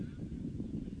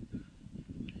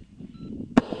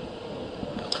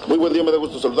Muy buen día, me da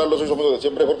gusto saludarlos. Soy su amigo de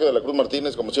siempre, Jorge de la Cruz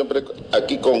Martínez, como siempre,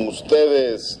 aquí con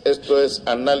ustedes. Esto es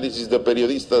Análisis de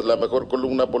Periodistas, la mejor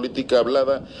columna política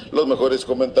hablada, los mejores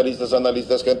comentaristas,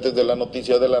 analistas, gentes de la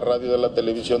noticia, de la radio, de la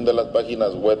televisión, de las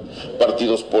páginas web,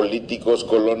 partidos políticos,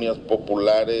 colonias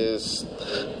populares,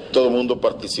 todo el mundo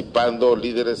participando,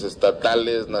 líderes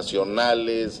estatales,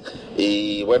 nacionales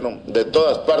y bueno, de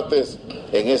todas partes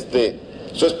en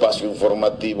su espacio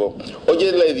informativo. Hoy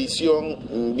es la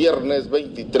edición viernes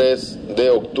 23 de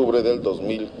octubre del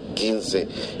 2015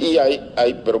 y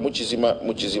hay pero muchísima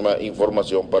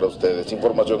información para ustedes,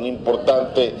 información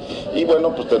importante y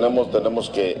bueno, pues tenemos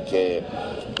que...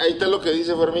 Ahí está lo que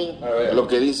dice Fermín, lo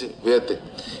que dice, fíjate,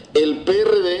 el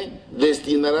PRD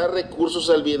destinará recursos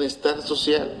al bienestar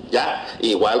social, ya,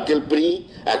 igual que el PRI,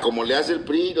 a como le hace el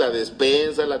PRI, la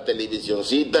despensa, la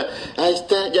televisioncita, ahí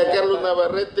está, ya Carlos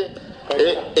Navarrete.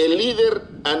 El líder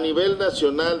a nivel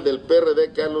nacional del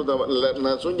PRD, Carlos Navarrete,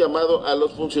 lanzó un llamado a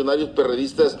los funcionarios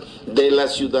perredistas de la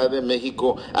Ciudad de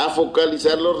México a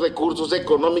focalizar los recursos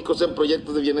económicos en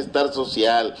proyectos de bienestar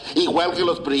social, igual que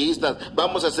los priistas.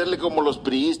 Vamos a hacerle como los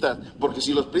priistas, porque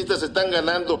si los priistas están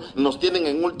ganando, nos tienen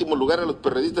en último lugar a los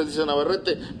perredistas, dice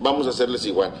Navarrete, vamos a hacerles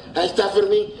igual. Ahí está,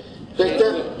 Fermín.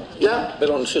 ¿Ya?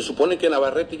 Pero se supone que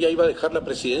Navarrete ya iba a dejar la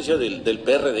presidencia del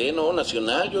PRD, ¿no?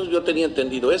 Nacional. Yo tenía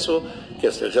entendido eso,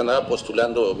 que se andaba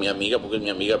postulando mi amiga, porque es mi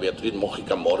amiga Beatriz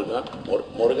Mójica Morgan,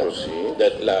 pues sí,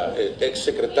 la ex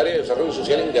secretaria de Desarrollo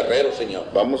Social en Guerrero, señor.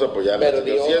 Vamos a apoyarla.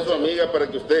 Perdió, si es su amiga, para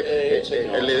que usted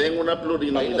le den una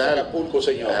plurinominal. Acapulco,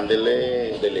 señor.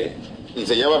 Ándele. Y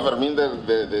se llama Fermín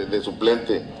de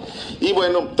suplente. Y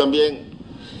bueno, también...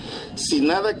 Si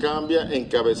nada cambia,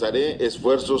 encabezaré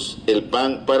esfuerzos el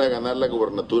PAN para ganar la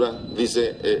gubernatura,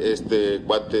 dice este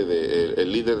cuate,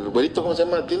 el líder, el güerito, ¿cómo se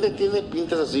llama? Tiene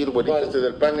pintas así, el güerito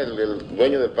del PAN, el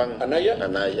dueño del PAN. ¿Anaya?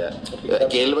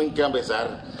 Que él va a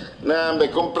encabezar. Nah, hombre,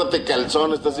 cómprate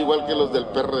calzones, estás igual que los del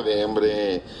PRD,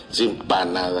 hombre, sin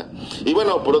pan nada. Y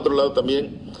bueno, por otro lado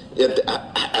también,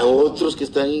 a otros que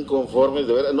están inconformes,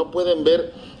 de verdad, no pueden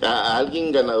ver a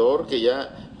alguien ganador que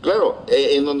ya... Claro,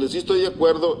 en donde sí estoy de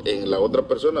acuerdo en la otra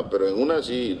persona, pero en una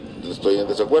sí estoy en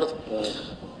desacuerdo.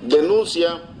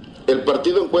 Denuncia, el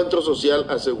Partido Encuentro Social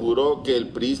aseguró que el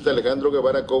priista Alejandro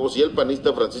Guevara Cobos y el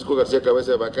panista Francisco García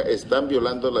Cabeza de Vaca están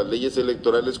violando las leyes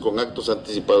electorales con actos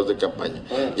anticipados de campaña.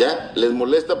 ¿Ya? ¿Les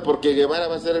molesta porque Guevara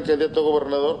va a ser el candidato a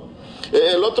gobernador?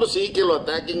 El otro sí, que lo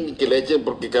ataquen y que le echen,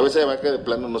 porque Cabeza de Vaca de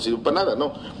plano no sirve para nada,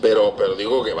 ¿no? Pero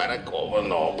digo, Guevara, ¿cómo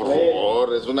no? Por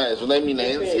favor, es una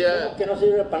eminencia. Que no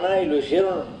sirve para nada y lo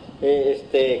hicieron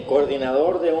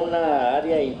coordinador de una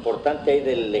área importante ahí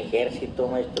del ejército,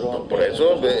 maestro. No, por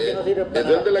eso, no sirve para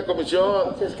nada. Es de la comisión.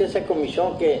 Entonces, que esa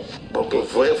comisión que... Porque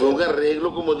fue un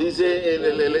arreglo, como dice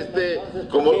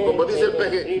como dice el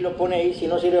PEJE. Y lo pone ahí si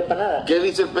no sirve para nada. ¿Qué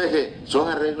dice el PEJE? ¿Son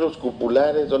arreglos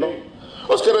cupulares o no? Sí.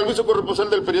 Oscar Alvizo, corresponsal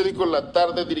del periódico La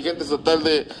Tarde, dirigente estatal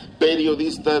de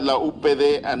periodistas, la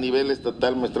UPD a nivel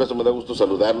estatal. Maestrazo, me da gusto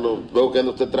saludarlo. Veo que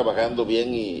anda usted trabajando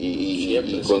bien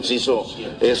y conciso.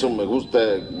 Siempre. Eso me gusta.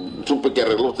 Supe que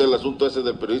arregló usted el asunto ese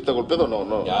del periodista golpeado.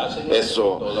 No. Ya, señor,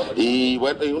 eso. Y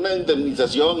bueno, y una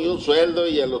indemnización y un sueldo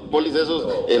y a los polis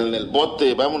esos en el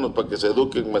bote. Vámonos para que se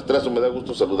eduquen. Maestrazo, me da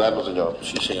gusto saludarlo, señor.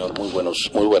 Sí, señor.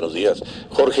 Muy buenos días.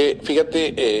 Jorge,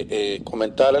 fíjate,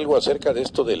 comentar algo acerca de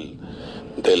esto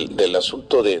del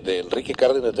asunto de Enrique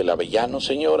Cárdenas del Avellano,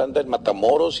 señor. Anda en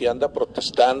Matamoros y anda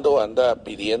protestando, anda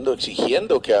pidiendo,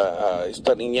 exigiendo que a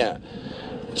esta niña,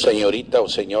 señorita o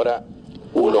señora,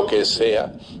 o lo que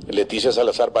sea, Leticia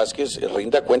Salazar Vázquez,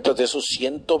 rinda cuentas de esos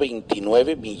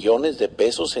 129 millones de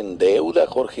pesos en deuda,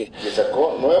 Jorge. ¿Le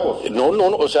sacó nuevos? No,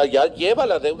 o sea, ya lleva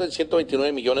la deuda en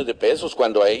 129 millones de pesos,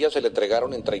 cuando a ella se le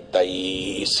entregaron en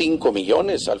 35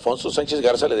 millones. Alfonso Sánchez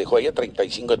Garza le dejó a ella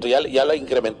 35, entonces ya la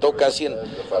incrementó casi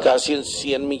en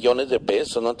 100 millones de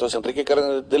pesos, ¿no? Entonces Enrique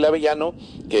Cárdenas del Avellano,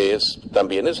 que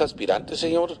también es aspirante,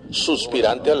 señor,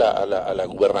 suspirante a la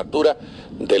gubernatura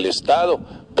del estado.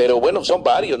 Pero bueno, son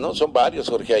varios, ¿no? Son varios,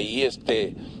 Jorge. Ahí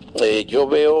yo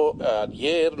veo,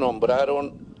 ayer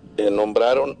nombraron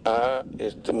a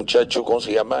este muchacho, ¿cómo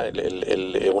se llama?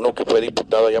 Uno que fue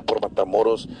diputado allá por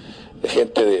Matamoros,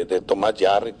 gente de Tomás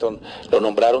Yarrington, lo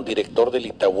nombraron director del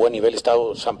Itaú a nivel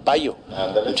estado, Sampaio,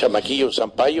 un chamaquillo,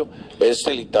 Sampaio,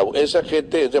 esa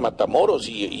gente es de Matamoros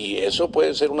y eso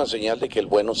puede ser una señal de que el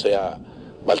bueno sea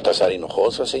Baltasar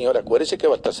Hinojosa, señora. Acuérdese que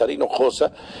Baltasar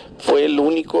Hinojosa fue el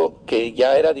único que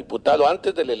ya era diputado,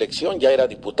 antes de la elección ya era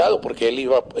diputado, porque él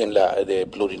iba en la de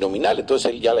plurinominal,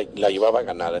 entonces él ya la llevaba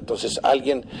ganada. Entonces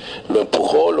alguien lo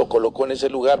empujó, lo colocó en ese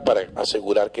lugar para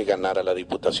asegurar que ganara la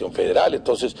Diputación Federal.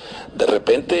 Entonces, de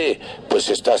repente, pues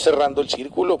se está cerrando el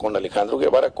círculo con Alejandro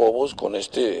Guevara Cobos, con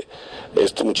este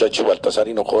muchacho Baltasar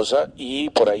Hinojosa, y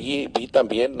por ahí vi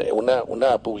también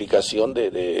una publicación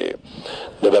de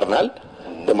Bernal,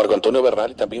 de Marco Antonio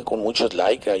Bernal, y también con muchos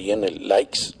likes ahí en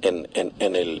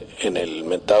el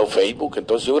mentado Facebook.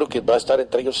 Entonces yo creo que va a estar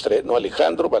entre ellos tres, ¿no?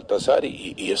 Alejandro, Baltasar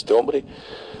y este hombre,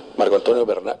 Marco Antonio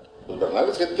Bernal. Pues Bernal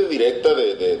es gente directa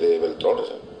de Beltrón, o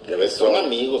sea, son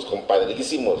amigos,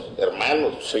 compadrísimos,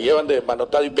 hermanos. Se llevan de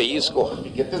manotado y pellizco.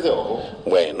 Piquetes de ojo.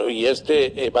 Bueno, y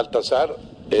Baltasar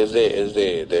es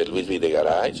de Luis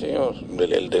Videgaray, señor,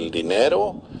 el del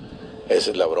dinero.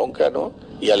 Esa es la bronca, ¿no?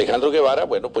 Y Alejandro Guevara,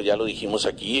 bueno, pues ya lo dijimos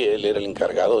aquí, él era el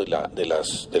encargado de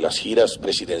las giras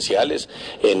presidenciales.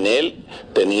 En él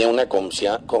tenía una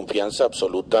confianza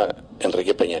absoluta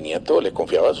Enrique Peña Nieto, le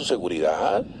confiaba su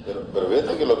seguridad. Pero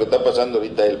fíjate que lo que está pasando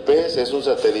ahorita, el PES es un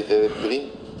satélite del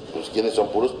PRI. Pues quienes son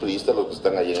puros priistas los que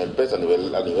están allí en el PES a nivel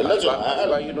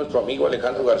nacional. Ahí nuestro amigo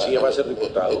Alejandro García va a ser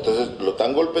diputado. Entonces lo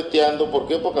están golpeteando, ¿por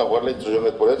qué? Porque a lo mejor la instrucción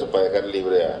es por eso, para dejar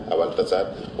libre a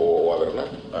Baltasar o a Bernal.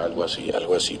 Algo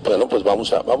así. Bueno, pues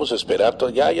vamos a esperar.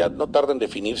 Ya no tarda en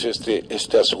definirse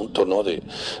este asunto, ¿no? de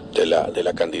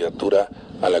la candidatura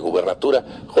a la gubernatura.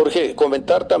 Jorge,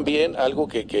 comentar también algo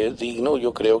que es digno,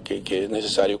 yo creo que es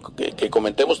necesario que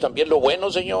comentemos también lo bueno,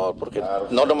 señor, porque claro,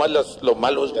 no nomás lo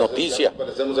malo es noticia.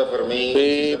 Parecemos a FERMIN.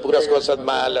 Sí, puras cosas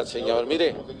malas, señor.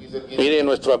 Mire,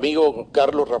 nuestro amigo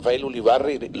Carlos Rafael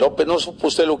Ulivarri López, ¿no supo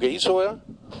usted lo que hizo, verdad?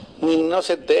 No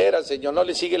se entera, señor, no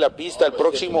le sigue la pista al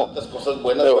próximo.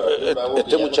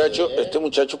 Este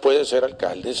muchacho puede ser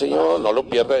alcalde, señor, no lo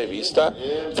pierda de vista.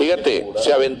 Fíjate,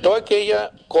 se aventó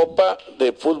aquella Copa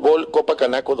de Fútbol, Copa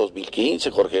Canaco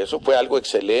 2015, Jorge, eso fue algo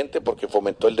excelente porque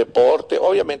fomentó el deporte,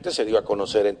 obviamente se dio a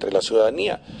conocer entre la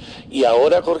ciudadanía. Y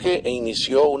ahora, Jorge,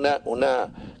 inició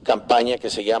una campaña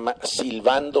que se llama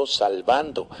Silbando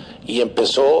Salvando, y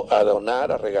empezó a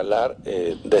donar, a regalar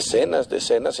decenas,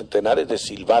 centenares de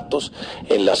silbatos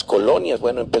en las colonias.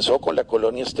 Bueno, empezó con la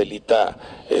colonia Estelita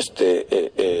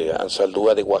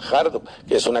Ansaldúa de Guajardo,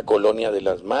 que es una colonia de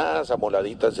las más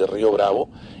amoladitas de Río Bravo,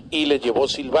 y le llevó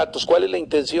silbatos. ¿Cuál es la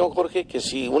intención, Jorge? Que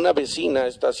si una vecina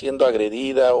está siendo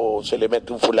agredida o se le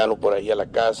mete un fulano por ahí a la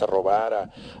casa a robar,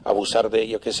 a abusar de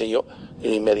ella, qué sé yo,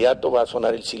 de inmediato va a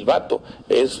sonar el silbato.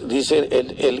 Dice,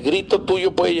 el grito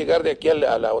tuyo puede llegar de aquí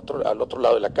al otro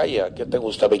lado de la calle, ¿qué te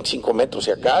gusta? 25 metros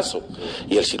si acaso,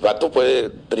 y el silbato puede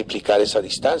triplicar esa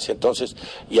distancia. Entonces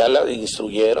ya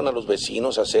instruyeron a los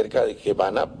vecinos acerca de que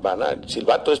el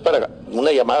silbato es para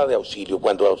una llamada de auxilio.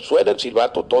 Cuando suena el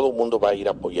silbato, todo el mundo va a ir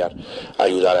a apoyar, a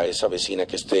ayudar a esa vecina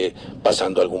que esté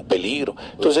pasando algún peligro.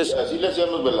 Entonces, así le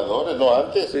hacían los veladores, ¿no?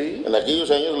 Antes, ¿sí? En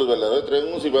aquellos años los veladores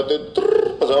traían un silbato y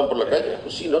pasaban por la calle.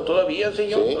 Pues sí, no todavía,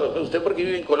 señor. Sí. Usted porque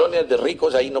vive en colonias de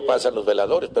ricos, ahí no pasan los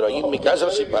veladores, pero ahí en mi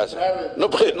casa sí pasa.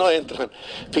 No entran.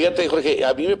 Fíjate, Jorge,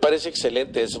 a mí me parece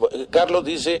excelente eso. Carlos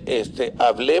dice,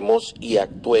 hablemos y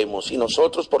actuemos, y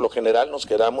nosotros por lo general nos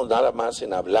quedamos nada más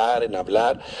en hablar,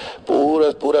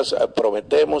 puras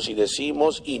prometemos y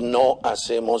decimos y no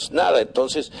hacemos nada.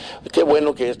 Entonces, qué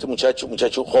bueno que este muchacho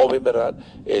joven, ¿verdad?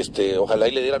 Ojalá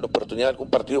y le dieran la oportunidad a algún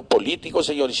partido político,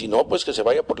 señor, y si no, pues que se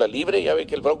vaya por la libre. Ya ve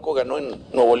que el Bronco ganó en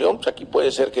Nuevo León, pues aquí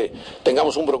puede ser que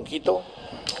tengamos un bronquito.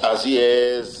 Así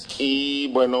es. Y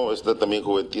bueno, está también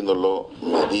Juventino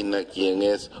Medina, quien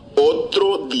es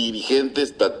otro dirigente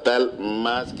estatal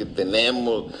más que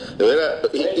tenemos. De veras.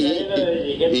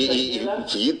 Y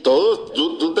sí, todos.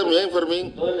 Tú también,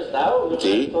 Fermín. Todo el estado.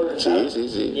 Sí.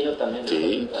 También.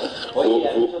 Sí. Oye,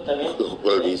 ALVIZO también.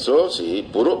 ALVIZO, sí.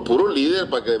 Puro líder,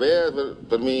 para que veas,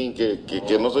 Fermín,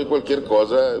 que no soy cualquier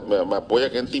cosa. Me apoya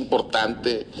gente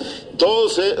importante.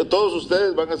 Todos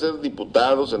ustedes van a ser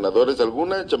diputados, senadores,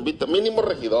 alguna chambita, mínimo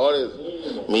regidores,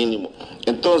 mínimo.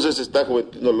 Entonces está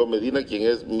Juventino Medina, quien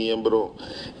es miembro,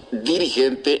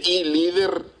 dirigente y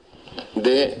líder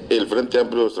del Frente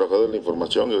Amplio de los Trabajadores de la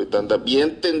Información, y ahorita anda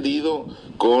bien tendido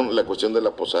con la cuestión de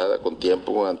la posada, con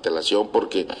tiempo, con antelación,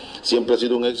 porque siempre ha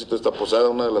sido un éxito esta posada,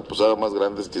 una de las posadas más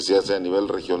grandes que se hace a nivel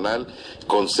regional,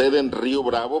 con sede en Río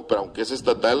Bravo, pero aunque es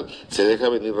estatal, se deja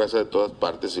venir raza de todas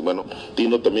partes. Y bueno,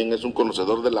 Tino también es un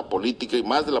conocedor de la política, y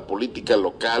más de la política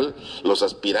local, los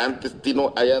aspirantes,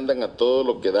 Tino, ahí andan a todo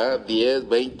lo que da, 10,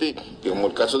 20, como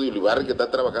el caso de Ulivarrri, que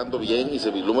está trabajando bien y se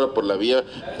vislumbra por la vía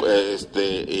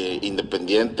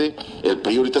independiente. El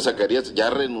PRI ahorita Zacarías ya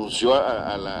renunció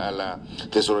a la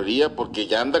tesorería, porque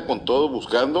ya anda con todo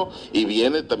buscando, y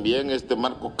viene también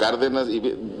Marco Cárdenas y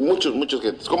muchos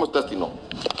gentes. ¿Cómo estás, Tino?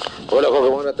 Hola, Jorge,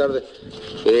 buena tarde.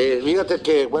 Fíjate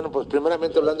que, bueno, pues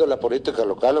primeramente hablando de la política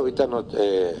local, ahorita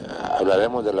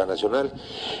hablaremos de la nacional.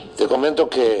 Te comento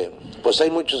que pues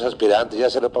hay muchos aspirantes, ya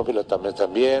salió Pánfilo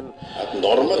también.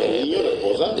 Norma, tu niño, la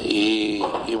esposa. Y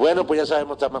bueno, pues ya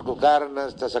sabemos, está Marco Cárdenas,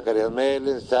 está Zacarías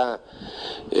Mélez, está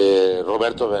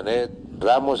Roberto Benet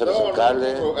Ramos, el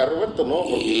alcalde. No, a Roberto no.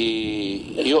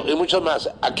 Y muchos más.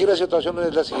 Aquí la situación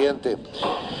es la siguiente.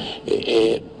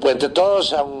 Pues entre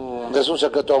todos, es un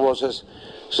secreto a voces,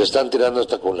 se están tirando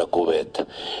hasta con la cubeta.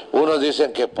 Unos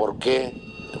dicen que por qué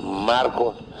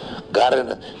Marco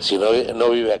Cárdenas, si no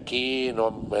vive aquí,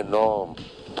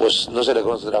 pues no se le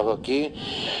conoce trabajo aquí.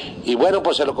 Y bueno,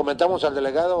 pues se lo comentamos al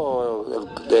delegado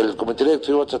del Comité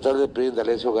Directivo Estatal del PRI, de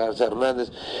Alessio Garza Hernández,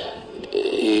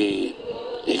 y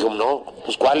dijo, no,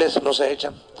 pues ¿cuáles? No se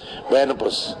echan. Bueno,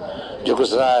 pues yo creo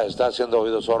que está haciendo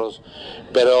oídos sordos,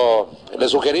 pero le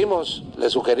sugerimos,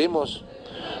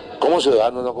 como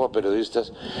ciudadanos, no como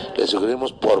periodistas, le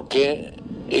sugerimos por qué,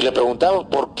 y le preguntamos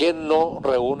por qué no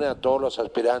reúne a todos los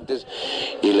aspirantes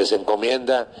y les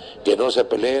encomienda que no se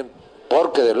peleen,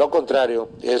 porque de lo contrario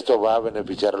esto va a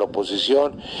beneficiar a la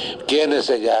oposición, quienes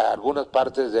ya algunas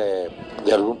partes de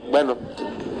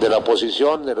la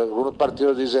oposición, de algunos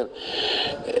partidos dicen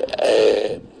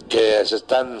que se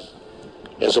están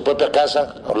en su propia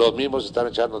casa, o los mismos se están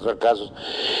echando otros casos.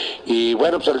 Y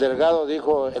bueno, pues el delegado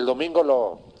dijo, el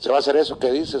domingo se va a hacer eso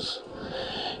que dices.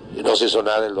 Y no se hizo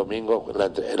nada el domingo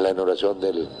en la inauguración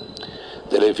del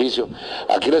edificio.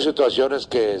 Aquí la situación es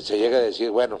que se llega a decir,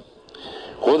 bueno,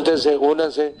 júntense,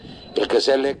 únanse, el que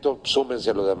sea electo,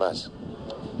 súmense los demás,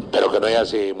 pero que no haya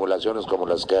simulaciones como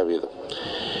las que ha habido.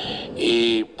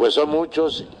 Y pues son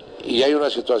muchos, y hay una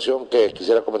situación que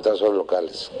quisiera comentar sobre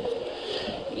locales.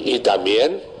 Y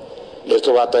también,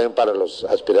 esto va también para los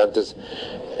aspirantes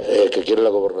que quieren la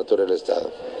gobernatura del Estado.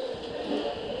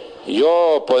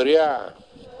 Yo podría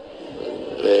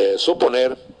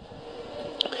suponer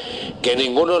que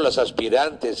ninguno de los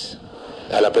aspirantes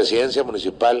a la presidencia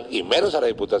municipal, y menos a la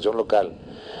diputación local,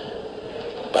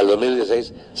 para el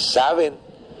 2016, saben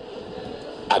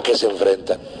a qué se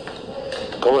enfrentan.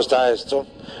 ¿Cómo está esto?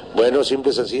 Bueno,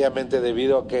 simple y sencillamente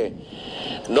debido a que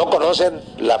no conocen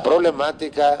la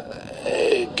problemática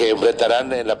que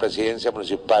enfrentarán en la presidencia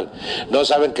municipal. No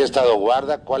saben qué estado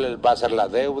guarda, cuál va a ser la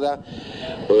deuda,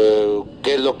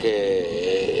 qué es lo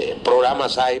que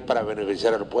programas hay para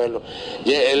beneficiar al pueblo.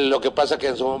 Lo que pasa es que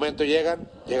en su momento llegan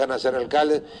a ser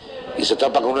alcaldes y se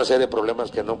topan con una serie de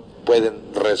problemas que no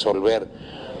pueden resolver.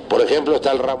 Por ejemplo,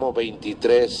 está el ramo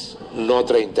 23, no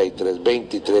 33,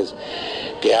 23,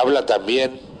 que habla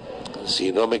también,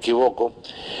 si no me equivoco,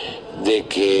 de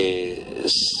que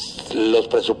los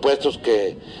presupuestos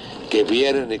que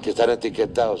vienen y que están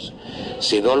etiquetados,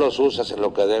 si no los usas en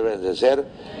lo que deben de ser,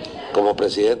 como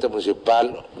presidente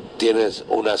municipal tienes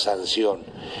una sanción.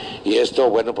 Y esto,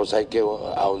 bueno, pues hay que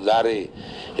ahondar y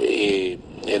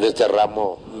en este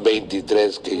ramo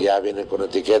 23 que ya viene con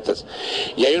etiquetas.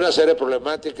 Y hay una serie de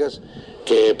problemáticas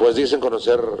que pues dicen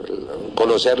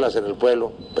conocerlas en el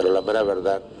pueblo, pero la mera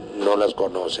verdad no las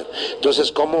conocen.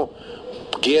 Entonces, ¿cómo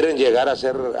quieren llegar a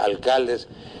ser alcaldes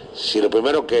si lo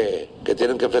primero que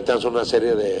tienen que enfrentar son una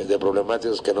serie de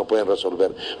problemáticas que no pueden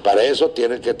resolver? Para eso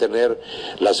tienen que tener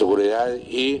la seguridad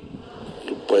y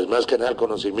pues más que nada el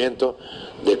conocimiento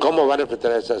de cómo van a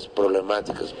enfrentar esas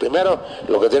problemáticas. Primero,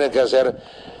 lo que tienen que hacer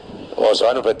o se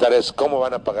van a enfrentar es cómo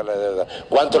van a pagar la deuda,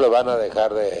 cuánto le van a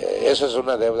dejar eso es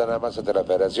una deuda nada más ante la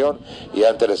Federación y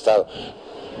ante el Estado.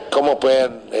 ¿Cómo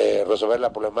pueden resolver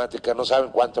la problemática? No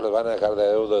saben cuánto les van a dejar de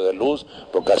deuda de luz,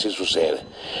 porque así sucede.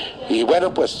 Y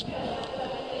bueno, pues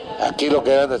aquí lo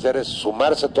que deben de hacer es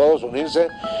sumarse todos, unirse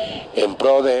en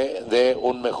pro de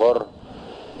un mejor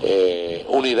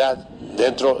unidad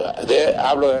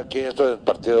hablo de aquí esto del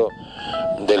partido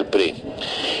del PRI.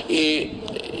 Y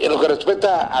en lo que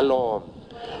respecta a lo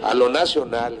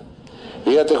nacional,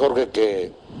 fíjate, Jorge,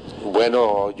 que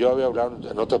bueno, yo había hablado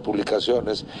en otras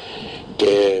publicaciones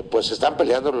que pues se están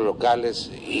peleando los locales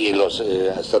y los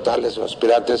estatales, los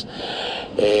aspirantes,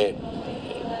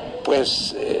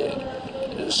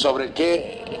 sobre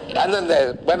qué andan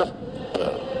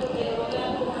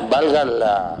valga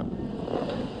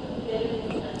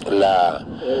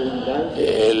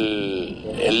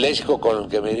el léxico con el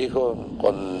que me dijo,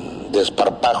 con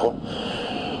desparpajo,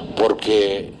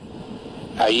 porque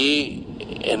allí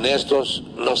en estos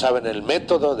no saben el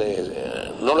método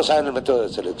de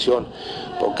selección,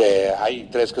 porque hay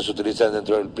tres que se utilizan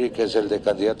dentro del PRI, que es el de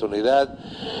candidato a unidad,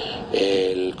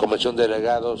 el convención de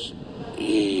delegados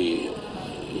y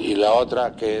y la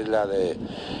otra que es la de,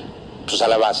 pues a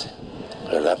la base,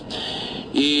 ¿verdad?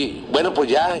 Y bueno, pues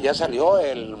ya salió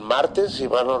el martes, si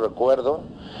mal no recuerdo,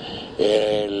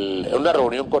 una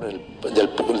reunión con el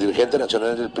dirigente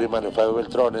nacional del PRI, Manuel Fabio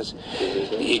Beltrones,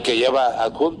 y que lleva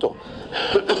adjunto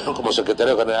como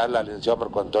secretario general al licenciado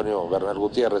Marco Antonio Bernal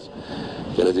Gutiérrez,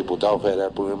 que es diputado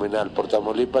federal plurinominal por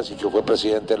Tamaulipas y que fue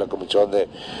presidente de la Comisión de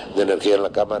Energía en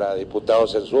la Cámara de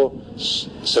Diputados en su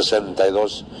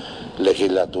 62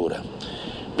 legislatura.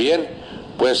 Bien,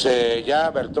 pues ya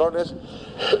Beltrones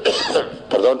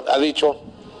ha dicho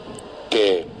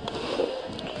que,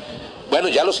 bueno,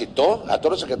 ya lo citó a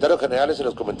todos los secretarios generales y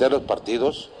los comités de los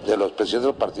partidos, de los presidentes de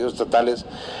los partidos estatales,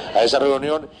 a esa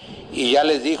reunión, y ya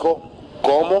les dijo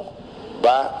cómo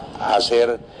va a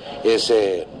hacer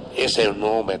ese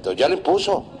nuevo método. Ya lo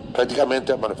impuso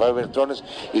prácticamente a Manuel Fabio Beltrones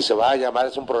y se va a llamar,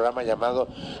 es un programa llamado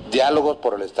Diálogos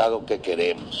por el Estado que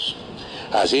Queremos.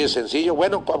 Así de sencillo.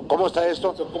 Bueno, ¿cómo está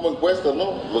esto? Son como encuestas,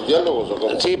 ¿no? Los diálogos. ¿O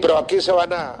cómo? Sí, pero aquí se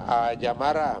van a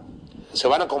llamar se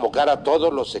van a convocar a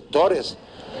todos los sectores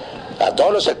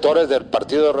del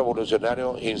Partido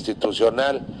Revolucionario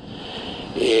Institucional,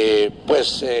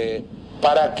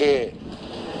 para que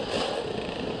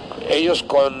ellos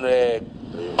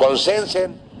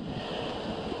consensen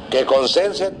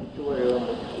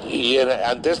y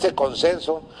ante este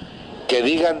consenso que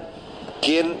digan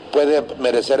quién puede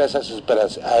merecer a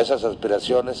esas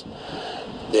aspiraciones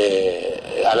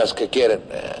a las que quieren,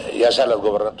 ya sea las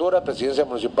gobernaturas, presidencias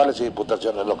municipales y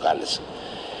diputaciones locales.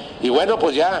 Y bueno,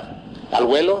 pues ya al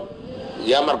vuelo,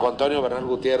 ya Marco Antonio Bernal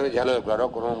Gutiérrez ya lo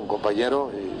declaró con un compañero,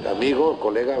 amigo,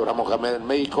 colega, Abraham Mohamed en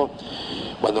México,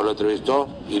 cuando lo entrevistó,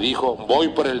 y dijo: voy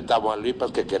por el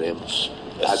Tamaulipas que queremos.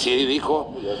 Así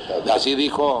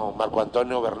dijo Marco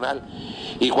Antonio Bernal.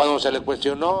 Y cuando se le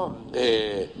cuestionó,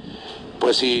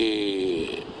 pues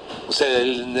si se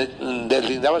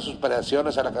deslindaba sus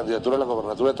aspiraciones a la candidatura a la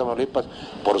gobernatura de Tamaulipas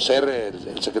por ser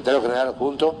el secretario general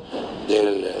adjunto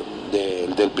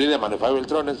del PRI de Manuel Fabio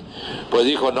Beltrones, pues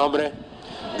dijo: no, hombre,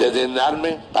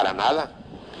 desdendarme para nada,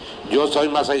 yo estoy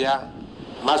más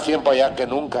tiempo allá que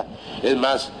nunca, es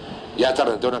más, ya hasta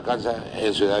renté una casa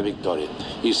en Ciudad Victoria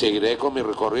y seguiré con mis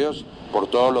recorridos por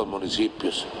todos los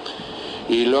municipios.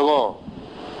 Y luego,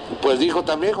 pues dijo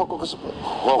también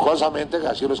jocosamente,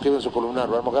 así lo escribe en su columna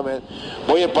Abraham Mohamed: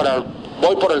 voy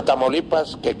por el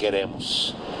Tamaulipas que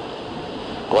queremos,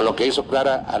 con lo que hizo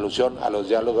clara alusión a los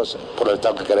diálogos por el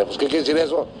Estado que queremos. ¿Qué quiere decir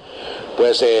eso?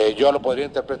 Pues yo lo podría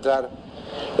interpretar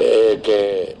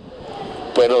que,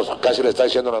 bueno, casi le está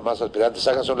diciendo a los más aspirantes: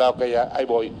 háganse a un lado que ya, ahí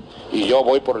voy, y yo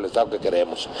voy por el Estado que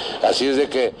queremos. Así es de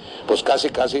que, pues casi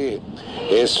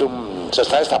se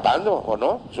está destapando, ¿o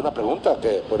no? Es una pregunta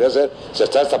que podría ser, se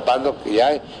está destapando y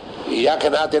ya que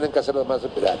nada tienen que hacer los más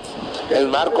aspirantes. El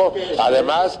Marco,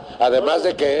 además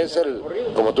de que es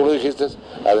como tú lo dijiste,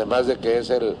 además de que es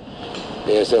el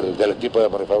del equipo de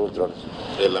Manuel Fabio Beltrones.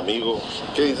 El amigo.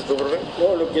 ¿Qué dices tú, Fermín?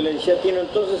 No, lo que le decía Tino,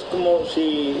 entonces, como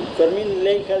si Fermín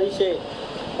LEIJA dice: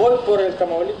 voy por el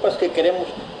Tamaulipas que queremos,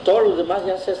 todos los demás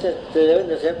ya se deben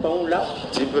de hacer para un lado.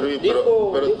 Sí, pero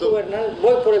dijo Bernal: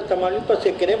 voy por el Tamaulipas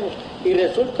que queremos, y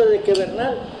resulta de que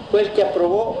Bernal fue el que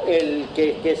aprobó el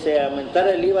que se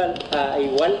aumentara el IVA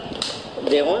igual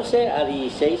de 11 a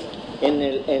 16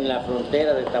 en la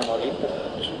frontera de Tamaulipas.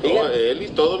 No, él y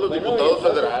todos los diputados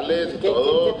federales y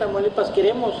todo. ¿Qué Tamaulipas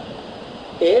queremos?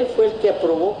 Él fue el que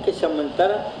aprobó que se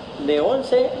aumentara de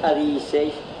 11 a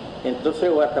 16. Entonces,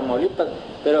 Tamaulipas.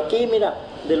 Pero aquí, mira,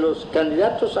 de los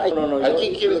candidatos hay... ¿A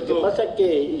quién quieres tú? Lo que pasa es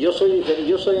que yo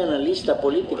soy analista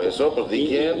político. Por eso, pues di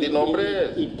quién, di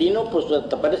nombres. Y Tino, pues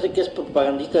te parece que es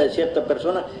propagandista de cierta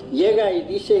persona. Llega y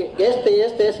dice: este,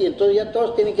 y entonces ya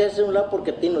todos tienen que hacerse un lado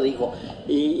porque Tino dijo.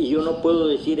 Y yo no puedo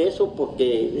decir eso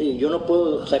porque yo no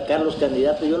puedo sacar los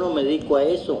candidatos, yo no me dedico a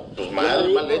eso. Pues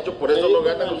mal hecho, por eso lo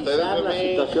ganan ustedes,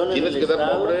 tienes que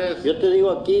dar nombres. Yo te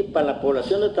digo aquí, para la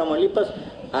población de Tamaulipas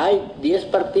hay 10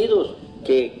 partidos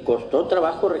que costó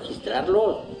trabajo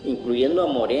registrarlos, incluyendo a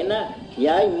Morena, y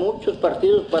hay muchos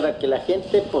partidos para que la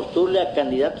gente postule a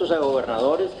candidatos a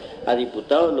gobernadores, a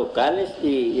diputados locales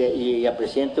y a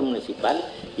presidentes municipales,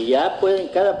 y ya puede, en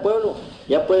cada pueblo,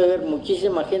 ya puede haber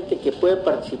muchísima gente que puede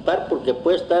participar porque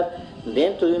puede estar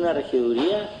dentro de una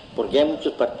regiduría, porque hay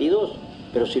muchos partidos.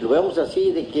 Pero si lo vemos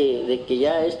así, de que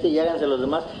ya háganse los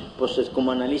demás, pues es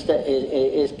como analista,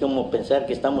 es como pensar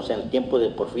que estamos en el tiempo de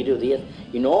Porfirio Díaz.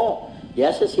 Y no, ya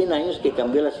hace 100 años que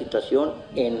cambió la situación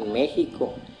en México.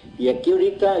 Y aquí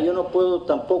ahorita yo no puedo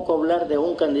tampoco hablar de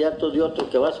un candidato de otro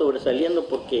que va sobresaliendo,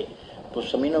 porque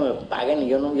pues a mí no me pagan y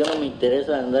yo no me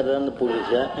interesa andar dando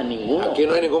publicidad a ninguno. Aquí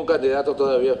no hay ningún candidato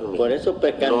todavía, Fermín. Por eso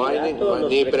precandidatos. No hay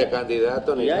ni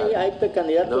precandidato ni nada. Hay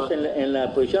precandidatos en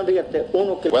la posición, fíjate,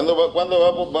 uno que... ¿Cuándo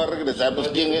va a regresar? Pues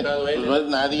quién es, pues no es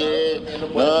nadie.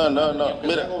 No.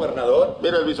 Mira, gobernador.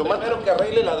 Mira, Alviso, primero que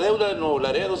arregle la deuda de Nuevo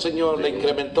Laredo, señor, la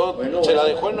incrementó, se la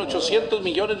dejó en 800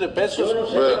 millones de pesos.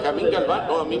 Benjamín Galván,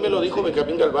 no, a mí me lo dijo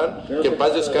Benjamín Galván, que en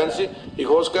paz descanse,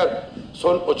 dijo, Oscar,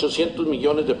 son 800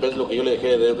 millones de pesos lo que yo le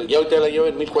dejé de deuda, ya ahorita la llevo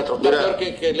en 1,400. Mira,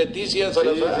 que Leticia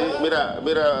Salazar. Sí,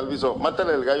 mira, Alviso,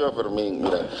 mátale el gallo a Fermín.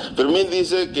 Mira, Fermín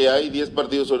dice que hay 10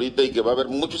 partidos ahorita y que va a haber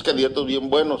muchos candidatos bien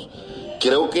buenos.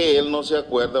 Creo que él no se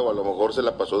acuerda, o a lo mejor se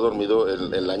la pasó dormido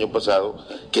el año pasado,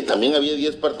 que también había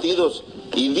 10 partidos.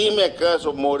 Y dime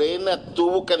acaso, ¿Morena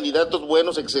tuvo candidatos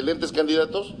buenos, excelentes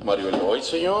candidatos? Mario Eloy,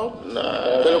 señor. No.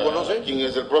 ¿Usted lo conoce? ¿Quién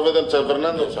es el profe del San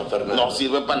Fernando? San Fernando. No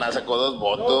sirve para nada, sacó 2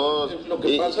 votos. No, lo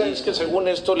que pasa es que según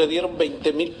esto le dieron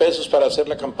 20,000 pesos para hacer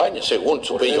la campaña, según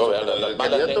supe yo.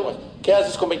 ¿Qué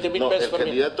haces con 20,000 pesos? El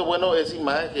candidato bueno es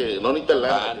imagen, no ni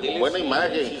talento, buena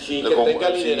imagen. Sí, que tenga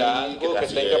liderazgo, que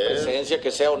tenga presencia,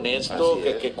 que sea honesto,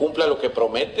 que cumpla lo que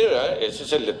promete, ¿verdad? Ese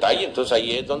es el detalle, entonces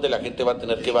ahí es donde la gente va a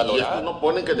tener que valorar. Y estos no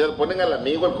ponen candidatos, ponen al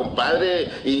amigo, al compadre,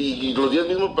 y los 10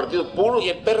 mismos partidos puros. ¿Y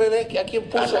el PRD a quién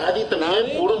puso? A nadie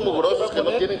también, puros mugrosos que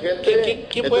no tienen gente.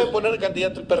 ¿Quién puede poner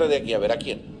candidato el PRD aquí? A ver, ¿a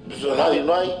quién? Pues nadie,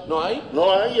 no hay. ¿No hay?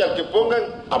 No hay, al que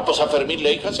pongan. Ah, pues a Fermín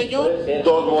Leija, señor.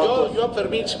 2 votos. Yo a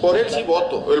Fermín, por él sí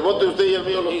voto. El voto de usted y el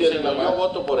mío lo tienen. Yo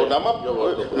voto por él. Nada más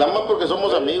porque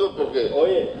somos amigos, porque...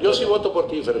 Oye, yo sí voto por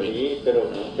ti, Fermín. Sí, pero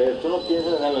tú no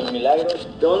piensas en los milagros.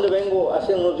 ¿De dónde vengo?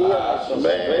 Hace unos días.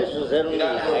 Bueno,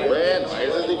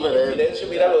 eso es diferente. Silencio,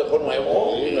 mira, lo dejó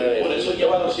nuevo. Por eso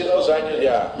lleva 200 años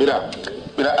ya. Mira,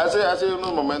 hace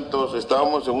unos momentos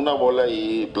estábamos en una bola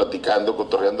ahí platicando,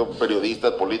 cotorreando,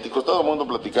 periodistas, políticos, todo el mundo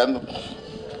platicando.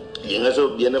 Y en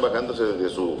eso viene bajándose de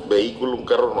su vehículo un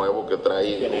carro nuevo que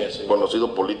trae un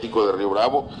conocido político de Río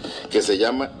Bravo, que se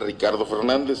llama Ricardo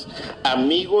Fernández,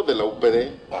 amigo de la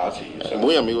UPD. Ah, sí.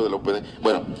 Muy amigo de la UPD.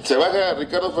 Bueno, se baja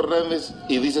Ricardo Fernández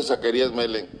y dice Zacarías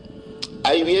Melen,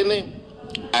 ahí viene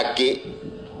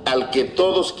al que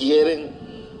todos quieren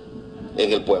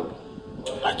en el pueblo.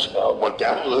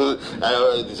 Volteamos.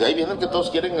 Dice, ahí viene el que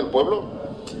todos quieren en el pueblo.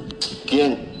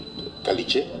 ¿Quién?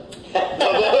 ¿Caliche?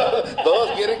 Todos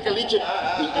quieren Caliche.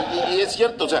 Y es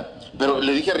cierto, o sea, pero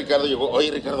le dije a Ricardo, oye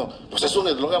Ricardo, pues es un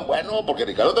eslogan bueno, porque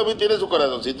Ricardo también tiene su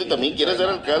corazoncito y también quiere ser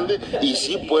alcalde y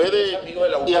sí puede.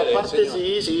 Y aparte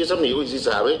sí es amigo y sí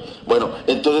sabe. Bueno,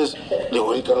 entonces, le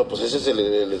digo, Ricardo, pues ese es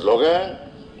el eslogan.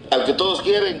 Al que todos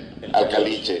quieren, al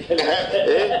Caliche. Ahí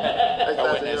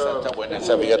está buena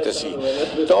esa, fíjate, sí.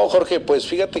 No, Jorge, pues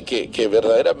fíjate que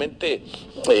verdaderamente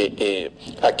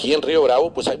aquí en Río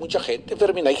Bravo, pues hay mucha gente,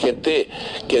 Fermín, hay gente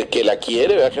que la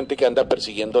quiere, ¿verdad? Gente que anda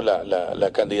persiguiendo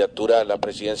la candidatura a la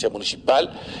presidencia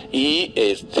municipal y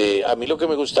a mí lo que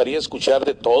me gustaría escuchar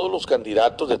de todos los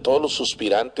candidatos, de todos los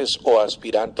suspirantes o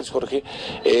aspirantes, Jorge,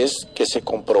 es que se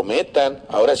comprometan,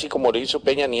 ahora sí como le hizo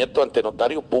Peña Nieto ante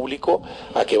notario público,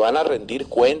 a que van a rendir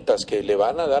cuentas, que le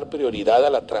van a dar prioridad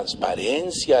a la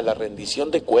transparencia, a la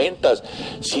rendición de cuentas.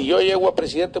 Si yo llego a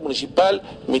presidente municipal,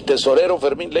 mi tesorero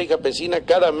Fermín Leija Pesina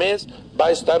cada mes va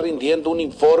a estar rindiendo un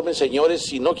informe, señores,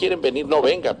 si no quieren venir, no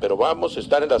vengan, pero vamos a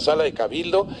estar en la sala de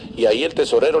cabildo y ahí el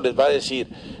tesorero les va a decir,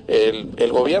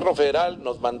 el gobierno federal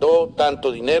nos mandó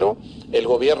tanto dinero, el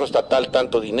gobierno estatal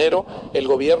tanto dinero, el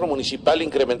gobierno municipal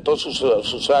incrementó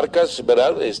sus arcas,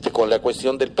 ¿verdad? Con la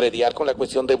cuestión del predial, con la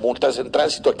cuestión de multas en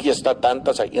tránsito, aquí está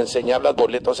tantas, ahí enseñar las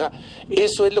boletas, o sea,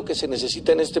 eso es lo que se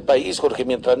necesita en este país, Jorge,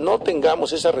 mientras no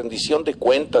tengamos esa rendición de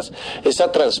cuentas,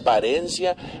 esa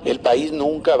transparencia, el país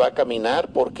nunca va a caminar.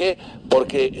 ¿Por qué?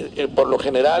 Porque por lo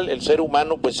general el ser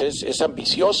humano pues es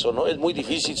ambicioso, ¿no? Es muy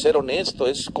difícil ser honesto,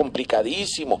 es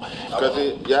complicadísimo.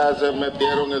 Casi ya se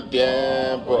metieron el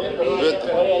tiempo.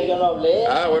 Oye, yo no hablé.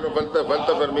 Ah, bueno,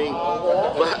 falta Fermín.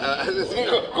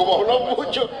 Como habló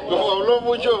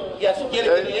mucho. Ya si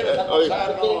quiere que le lleves a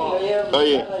pasar,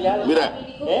 Oye, mira,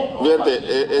 fíjate,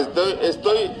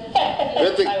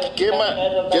 fíjate,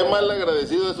 qué mal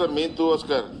agradecido es Fermín tú,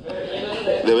 Oscar.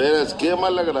 De veras, qué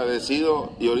mal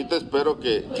agradecido. Y ahorita espero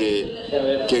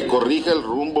que corrija el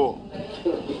rumbo.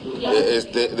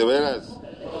 De veras.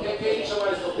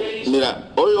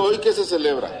 Mira, hoy ¿qué se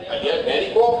celebra? El día del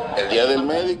médico. El día del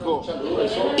médico.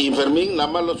 Y Fermín nada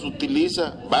más los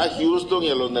utiliza. Va a Houston y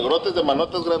a los negrotes de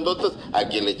manotas grandotas a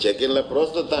que le chequen la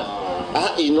próstata.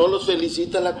 Ah, y no los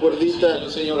felicita la cuerdita.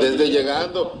 Desde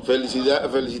llegando.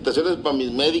 Felicitaciones para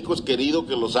mis médicos queridos,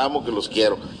 que los amo, que los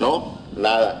quiero. No,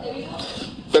 nada.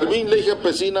 Fermín Leija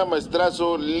Pesina,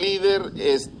 maestrazo, líder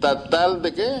estatal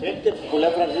 ¿de qué? Frente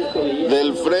Popular Francisco Villa.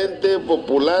 Del Frente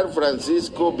Popular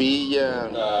Francisco Villa.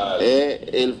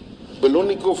 El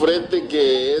único frente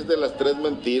que es de las tres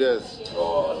mentiras.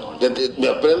 Me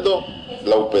aprendo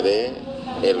la UPD,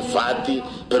 el FATY,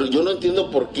 pero yo no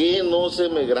entiendo por qué no se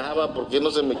me graba, por qué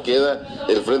no se me queda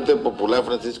el Frente Popular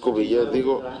Francisco Villa.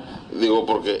 Digo,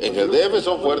 porque en el DF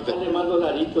son fuertes.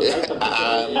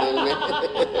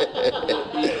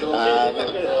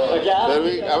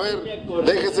 Ándele. A ver,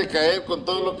 déjese caer con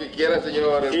todo lo que quiera,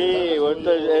 señor. Sí,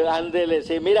 entonces, ándele,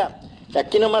 sí, mira.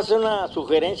 Aquí nomás una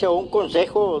sugerencia o un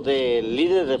consejo del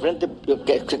líder de frente,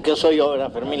 que soy yo, la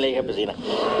Fermín Leija Pesina.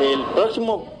 El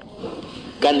próximo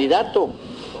candidato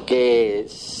que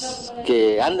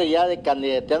ande ya de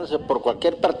candidateándose por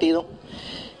cualquier partido,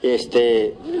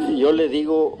 yo le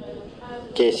digo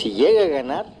que si llega a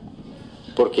ganar,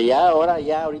 porque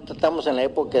ahorita estamos en la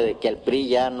época de que el PRI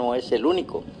ya no es el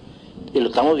único. Y lo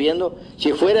estamos viendo.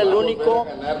 Si fuera el único,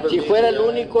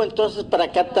 entonces para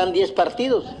acá están 10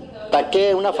 partidos. ¿Para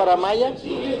qué una faramaya?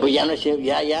 Pues ya no es,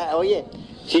 oye,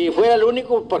 si fuera el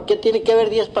único, ¿por qué tiene que haber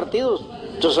 10 partidos?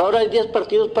 Entonces ahora hay 10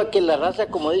 partidos para que la raza,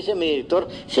 como dice mi director,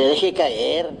 se deje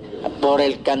caer por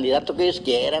el candidato que ellos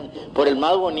quieran, por el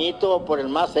más bonito, por el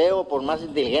más feo, por el más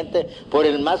inteligente, por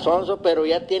el más sonso, pero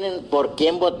ya tienen por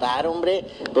quién votar, hombre.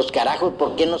 Los carajos,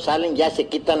 ¿por qué no salen? Ya se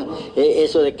quitan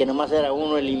eso de que nomás era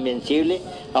uno el invencible.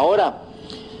 Ahora,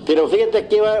 pero fíjate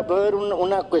que va a haber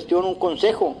una cuestión, un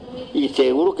consejo, y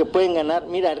seguro que pueden ganar.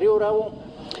 Mira, Río Bravo,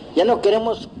 ya no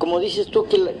queremos, como dices tú,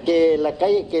 que la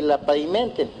calle, que la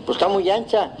pavimenten, pues está muy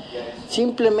ancha.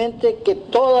 Simplemente que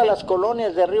todas las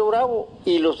colonias de Río Bravo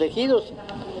y los ejidos,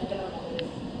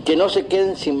 que no se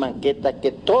queden sin banqueta,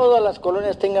 que todas las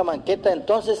colonias tengan banqueta.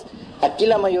 Entonces, aquí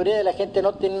la mayoría de la gente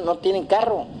no tienen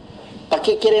carro. ¿Para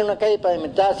qué quieren una calle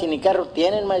pavimentada si ni carro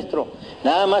tienen, maestro?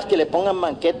 Nada más que le pongan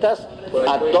banquetas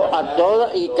a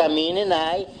todas y caminen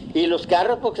ahí. Y los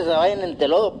carros porque se vayan en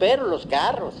telodo, pero los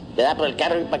carros, ¿verdad? Pero el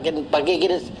carro, ¿para qué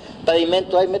quieres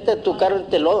pavimento? Ahí mete tu carro en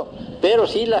telodo. Pero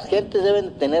sí, las gentes deben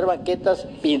de tener banquetas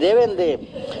y deben de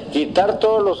quitar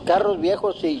todos los carros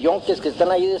viejos y yonques que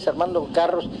están ahí desarmando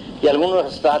carros y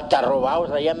algunos hasta robados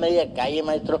allá a media calle,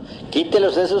 maestro.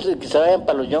 Quítelos esos y que se vayan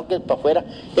para los yonques, para afuera.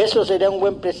 Eso sería un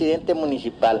buen presidente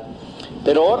municipal.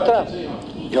 Pero otra,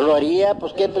 yo lo haría,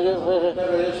 pues qué,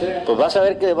 pues vas a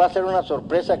ver que va a ser una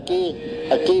sorpresa aquí,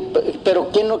 pero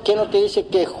 ¿quién no te dice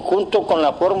que junto con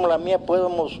la fórmula mía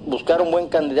podemos buscar un buen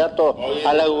candidato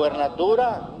a la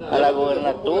gubernatura,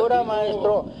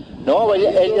 maestro? No,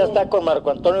 él ya está con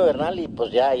Marco Antonio Bernal y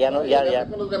pues ya.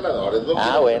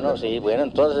 Ah, bueno, sí, bueno,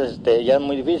 entonces ya es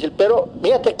muy difícil, pero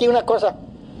fíjate aquí una cosa,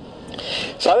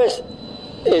 ¿sabes?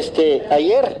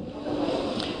 Ayer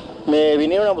me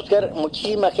vinieron a buscar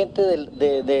muchísima gente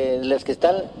de las que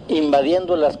están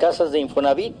invadiendo las casas de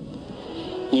Infonavit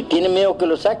y tienen miedo que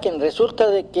lo saquen. Resulta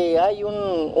de que hay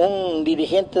un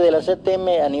dirigente de la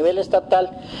CTM a nivel estatal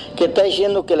que está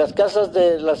diciendo que las casas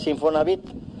de las Infonavit,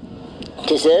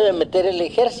 que se debe meter el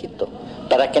ejército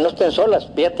para que no estén solas.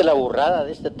 Fíjate la burrada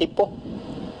de este tipo.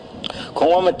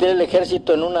 ¿Cómo va a meter el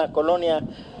ejército en una colonia?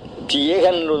 Si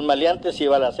llegan los maleantes y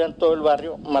balacean todo el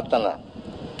barrio, matan a...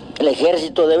 El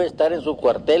ejército debe estar en sus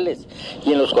cuarteles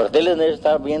y en los cuarteles deben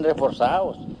estar bien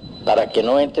reforzados para que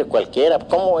no entre cualquiera.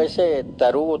 Como ese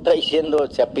tarugo está diciendo,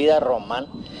 se apida Román,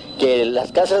 que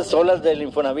las casas solas del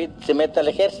Infonavit se meta al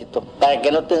ejército para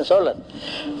que no estén solas.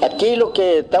 Aquí lo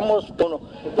que estamos,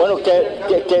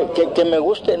 que me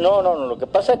guste, no, lo que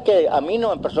pasa es que a mí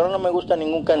no, en persona no me gusta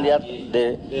ningún candidato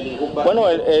bueno,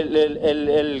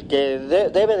 el que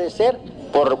debe de ser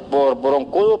por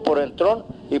broncudo, por entrón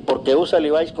y porque usa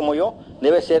Levi's como yo,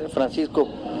 debe ser Francisco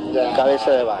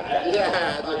Cabeza de Vaca.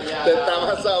 Te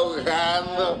estabas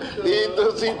ahogando y tú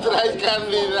sí traes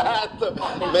candidato,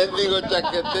 mendigo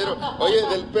chaquetero. Oye,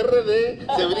 del PRD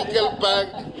se brinca el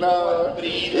PAN.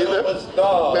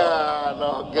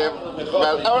 No, qué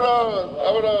mal.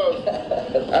 Vámonos.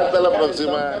 Hasta la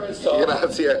próxima.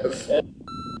 Gracias.